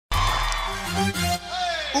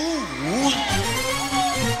Ooh.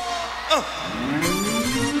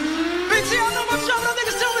 BT, I know my job, but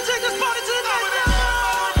niggas tell me take this party to the night now.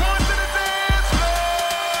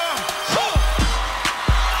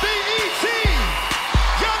 BET,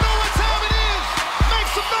 y'all know what time it is. Make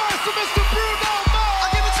some noise for Mr. Bruno Mars. I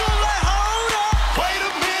give it to him like, hold up. Wait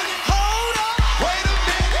a minute. Hold up. Wait a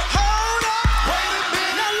minute. Hold up. Wait a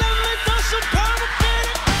minute. Now let me throw some permanent in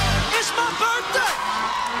it. It's my birthday.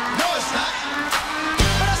 No, it's not.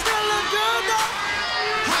 But I still look good though.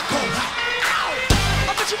 Hot cold hot.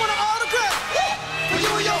 I bet you want an autograph. For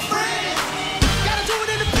you and your friends. Gotta do it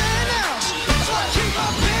in the penthouse. That's why I keep my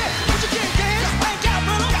pen. But you can't dance. I ain't got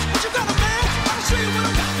rhythm. But you got a man. I can see you with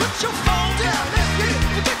him. Put your phone down. Let's get it.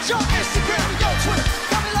 Forget your Instagram and your Twitter.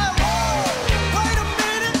 Got me like, whoa. Wait a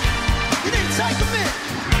minute. You need to take a minute.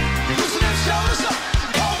 Loosen them shoulders up.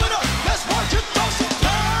 Hold it up. Let's watch you throw some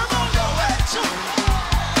perm on your head too.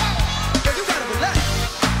 Girl, you gotta relax.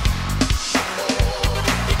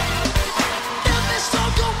 If it's so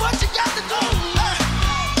good, what you got to do?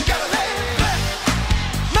 You gotta lay it back.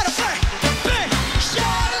 Matter of fact, bang,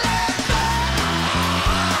 shut it back.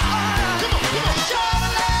 Come on, come on, shut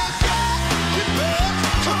it back. Get back.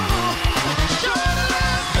 Come on, shut it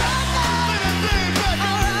back now. Lay that thing back.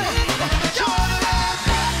 Shut it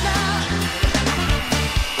back now.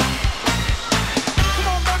 Come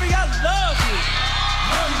on, baby, I love you.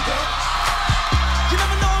 No, you don't. You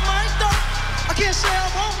never know I might though. I can't say I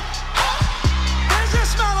won't. There's that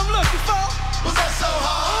smile I'm looking for. Was that so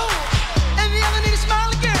hard? And you ever need a smile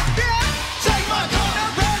again? Yeah. Take my car.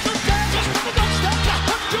 Now ride your dad. Just wanna go step.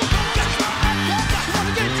 What you want? That's what I got. You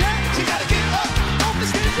wanna get down? You gotta get up. On the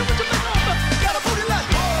stage, you what you been over. Got a booty like,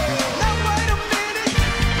 whoa. Now wait a minute.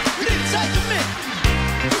 You need to take a minute.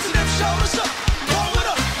 Loosen them shoulders up. Roll it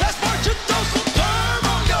up. Let's watch you throw some perm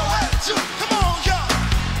on your head too. Come on, y'all.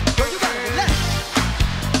 Girl, you gotta relax.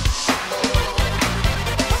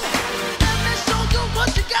 Let me show you what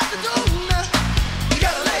you got to do now. You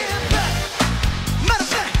gotta lay it back. Matter of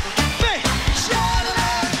fact, bang, shut it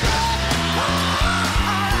back.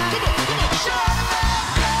 Come on, shut it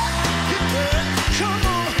back. Get back. Come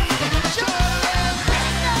on, shut it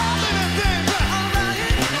back now. Lay that thing back. Alright,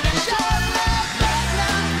 shut it back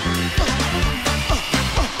now.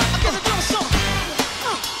 I gotta do a song.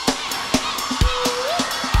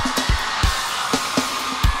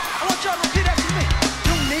 I want y'all to repeat after me.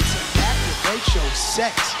 You need to activate your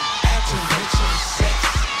sex. Activate your sex.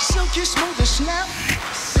 Silky smooth as snap.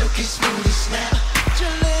 Silky smooth as snap.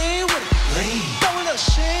 Just lean with it. Lean. Throw a little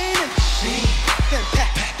sheen in it. Sheen. Then pat,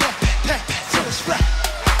 pat, pat, pat, pat, pat till it's flat.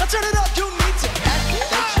 Now turn it up. You need to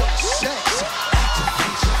activate your sex.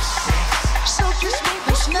 Activate your sex. Silky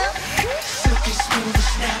smooth as snap. Silky smooth as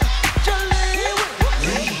snap. Just lean with it.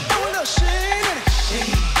 Lean. Throw a little sheen in it.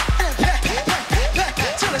 Sheen. Then pat, pat, pat, pat, pat,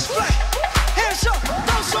 pat till it's flat. Hands up.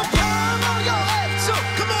 Throw some perm on your head too.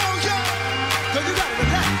 Come on, y'all. Girl, you gotta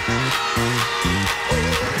relax.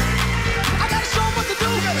 I gotta show 'em what to do.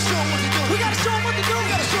 We gotta show 'em what to do. We gotta show 'em what to do. We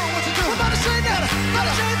gotta show 'em what to do. We're about to say that. About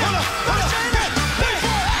to say that. Hold up, About to say that. Big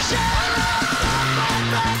boy, Shut it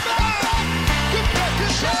back. get back,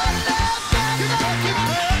 get Shut back. it back. Get back, get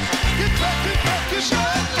back. Get back, get back, get Shut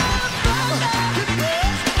back. it back. Get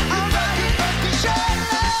back. All right. Shut it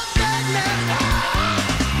back now.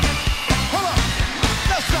 Hold up.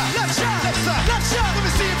 Left side. Left side. Left side. Left side. Let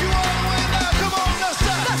me see if you all the way live. Come on, left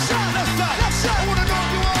side. Left side. Left side. Left side. I wanna know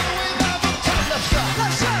if you all the way live up top. Left side.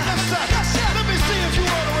 Left side. Left side. Left side. Let me see if you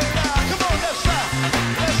all the way live. Come on, left side.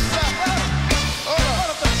 Left side. Hold up. Hold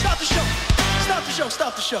up. Stop the show. Stop the show.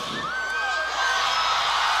 Stop the show.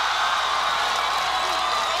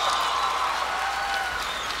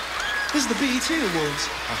 This is the BET Awards.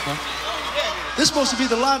 This is supposed to be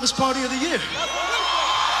the livest party of the year.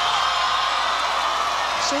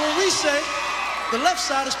 So when we say the left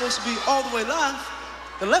side is supposed to be all the way live,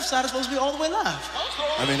 the left side is supposed to be all the way live.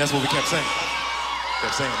 I mean, that's what we kept saying.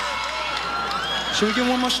 Kept saying. Should we give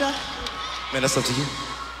one more shot? Man, that's up to you.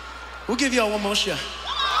 We'll give y'all one more shot.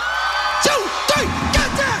 2, 3,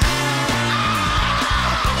 get down!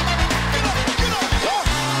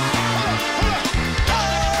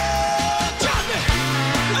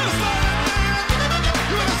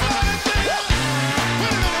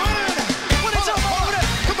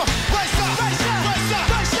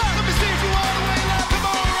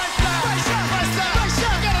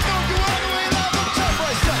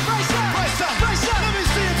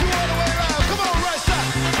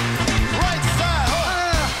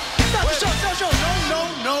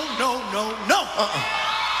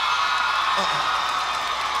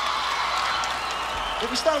 If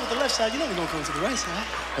we start with the left side, you know we're gonna come to the right side.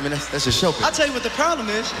 I mean, that's your show. I'll tell you what the problem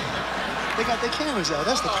is. They got their cameras out.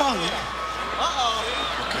 That's the problem. Uh-oh.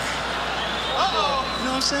 You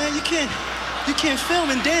know what I'm saying? You can't film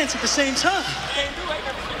and dance at the same time.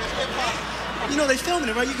 You know they filming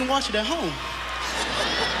it, right? You can watch it at home.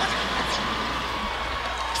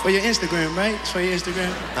 It's for your Instagram, right? It's for your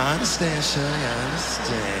Instagram. I understand, Shirley. I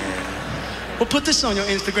understand. Well, put this on your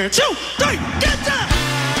Instagram. 2, 3, get down!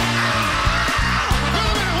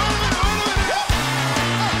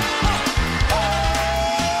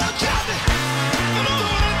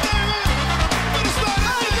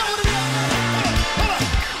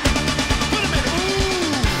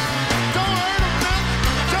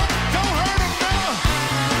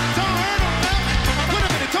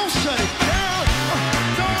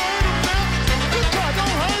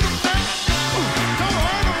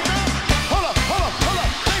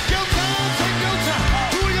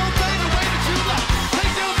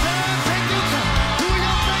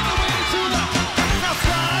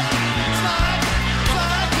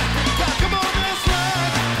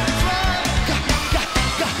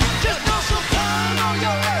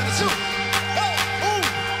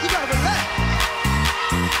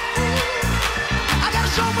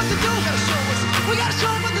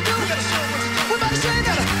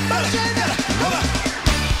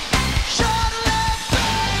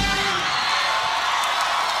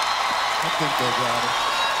 I think they got it.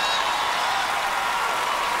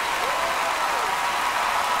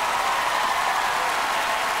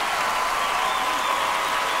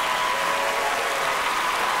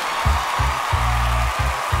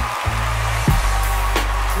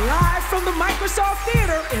 Live from the Microsoft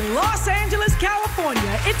Theater in Los Angeles,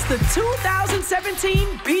 California, it's the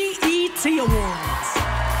 2017 BET Awards.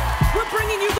 We're bringing you